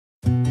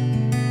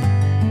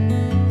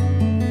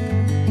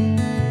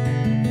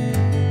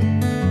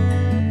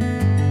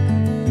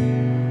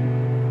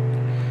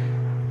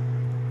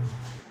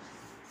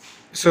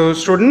So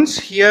students,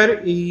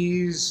 here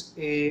is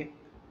a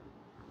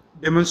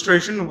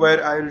demonstration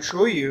where I will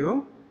show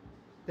you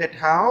that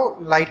how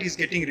light is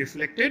getting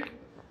reflected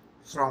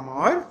from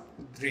our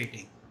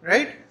grating,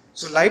 right?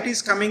 So light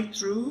is coming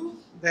through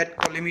that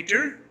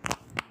collimator,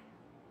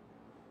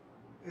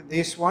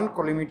 this one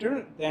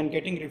collimator, then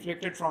getting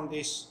reflected from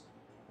this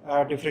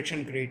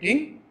diffraction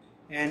grating,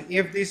 and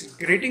if this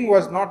grating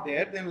was not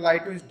there, then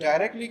light will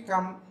directly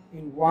come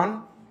in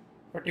one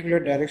particular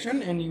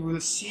direction and you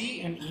will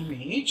see an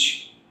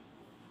image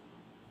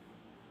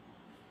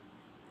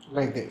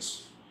like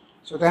this.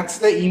 So that's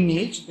the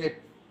image that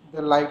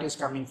the light is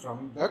coming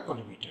from the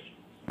collimator,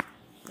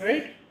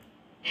 right?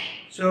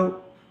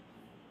 So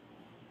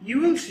you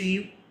will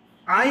see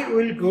I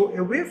will go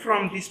away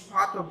from this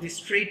path of this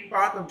straight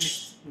path of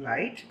this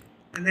light,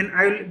 and then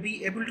I will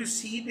be able to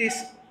see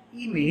this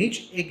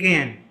image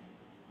again.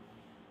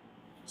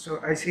 So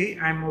I see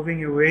I'm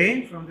moving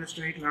away from the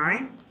straight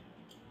line.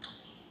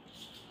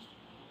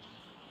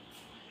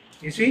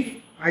 You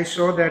see, I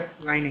saw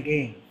that line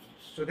again.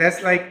 So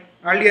that's like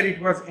earlier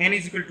it was n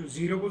is equal to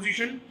 0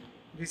 position.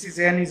 This is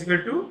n is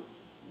equal to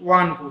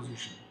 1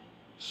 position.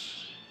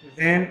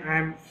 Then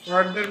I'm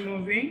further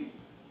moving.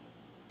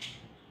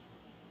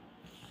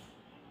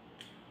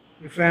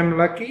 If I'm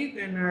lucky,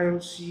 then I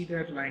will see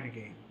that line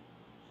again.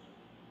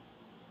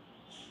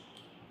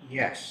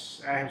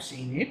 Yes, I have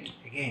seen it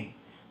again.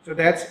 So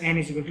that's n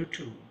is equal to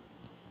 2.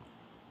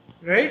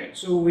 Right?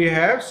 So we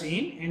have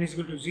seen n is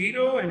equal to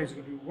 0, n is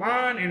equal to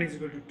 1, n is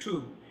equal to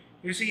 2.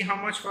 You see how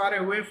much far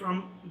away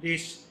from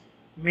this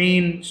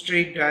main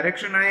straight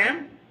direction I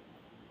am?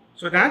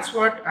 So that's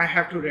what I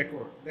have to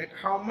record, that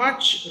how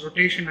much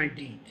rotation I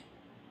did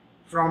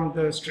from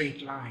the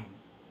straight line.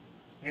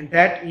 And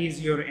that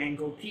is your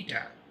angle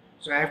theta.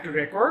 So I have to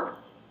record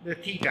the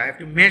theta. I have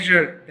to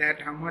measure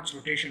that how much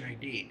rotation I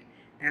did.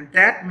 And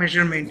that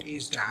measurement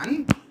is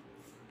done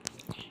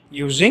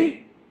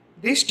using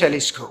this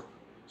telescope.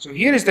 So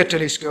here is the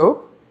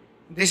telescope.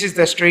 This is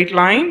the straight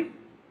line.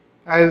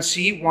 I'll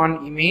see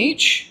one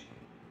image,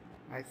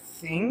 I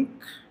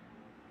think.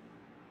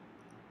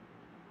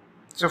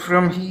 So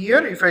from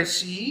here, if I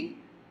see,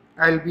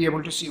 I'll be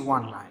able to see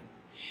one line.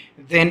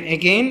 Then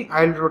again,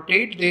 I'll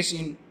rotate this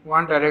in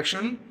one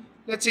direction.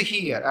 Let's say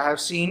here, I have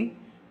seen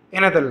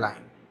another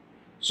line.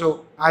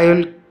 So I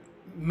will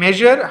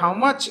measure how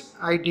much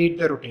I did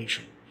the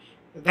rotation.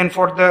 Then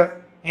for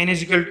the n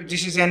is equal to,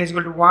 this is n is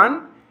equal to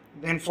 1.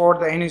 Then for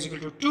the n is equal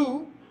to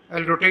 2,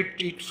 I'll rotate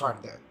it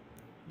further.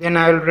 Then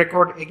I'll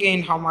record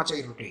again how much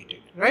I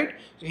rotated, right?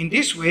 So in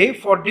this way,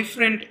 for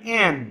different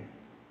n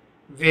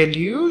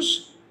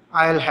values,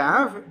 I'll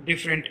have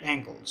different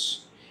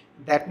angles.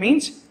 That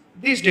means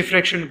this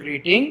diffraction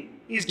grating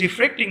is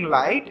diffracting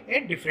light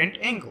at different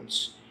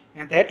angles.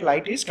 And that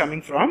light is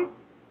coming from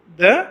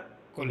the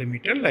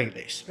collimator like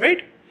this,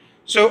 right?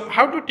 So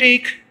how to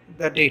take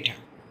the data?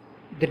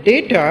 The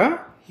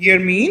data here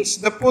means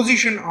the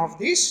position of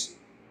this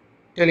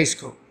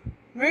telescope,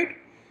 right?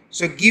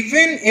 So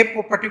given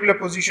a particular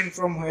position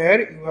from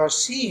where you are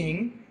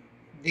seeing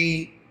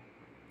the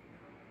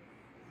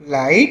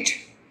light,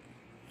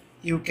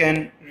 you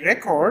can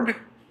record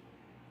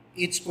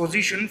its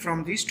position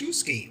from these two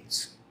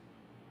scales.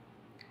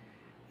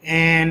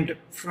 And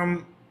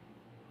from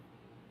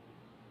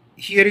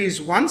here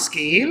is one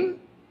scale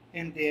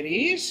and there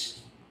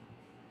is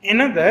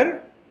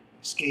another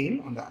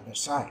scale on the other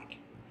side.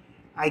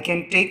 I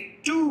can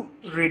take two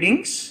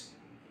readings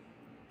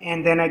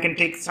and then I can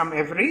take some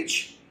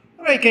average,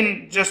 or I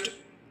can just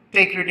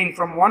take reading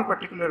from one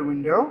particular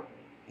window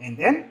and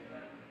then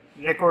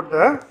record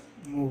the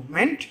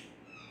movement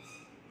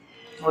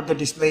or the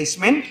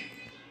displacement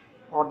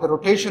or the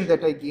rotation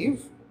that I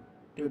give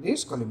to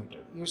this collimator.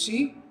 You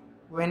see,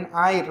 when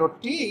I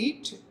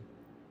rotate,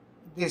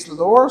 this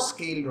lower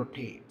scale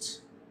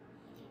rotates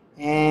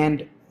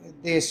and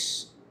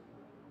this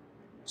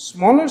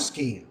smaller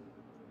scale,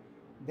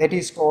 that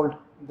is called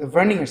the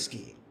vernier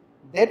scale,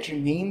 that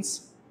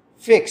remains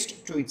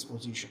fixed to its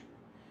position.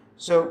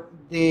 So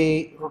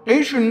the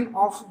rotation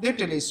of the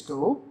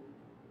telescope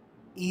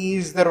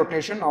is the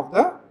rotation of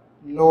the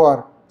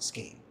lower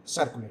scale,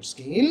 circular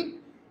scale,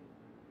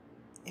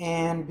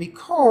 and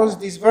because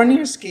this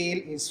vernier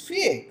scale is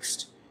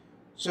fixed,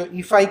 so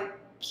if I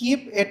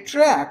keep a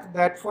track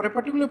that for a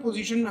particular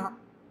position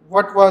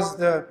what was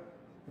the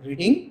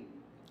reading,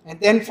 and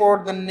then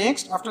for the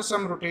next, after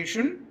some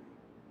rotation,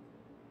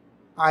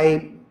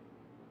 I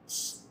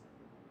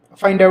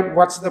find out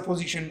what's the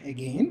position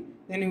again.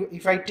 Then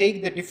if I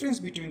take the difference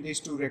between these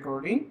two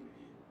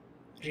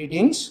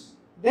readings,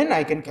 then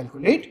I can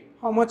calculate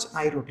how much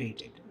I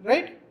rotated,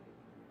 right?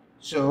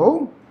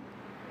 So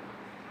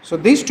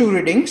these two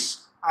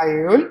readings I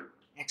will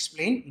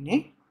explain in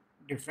a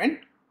different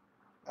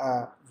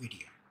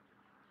video.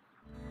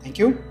 Thank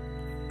you.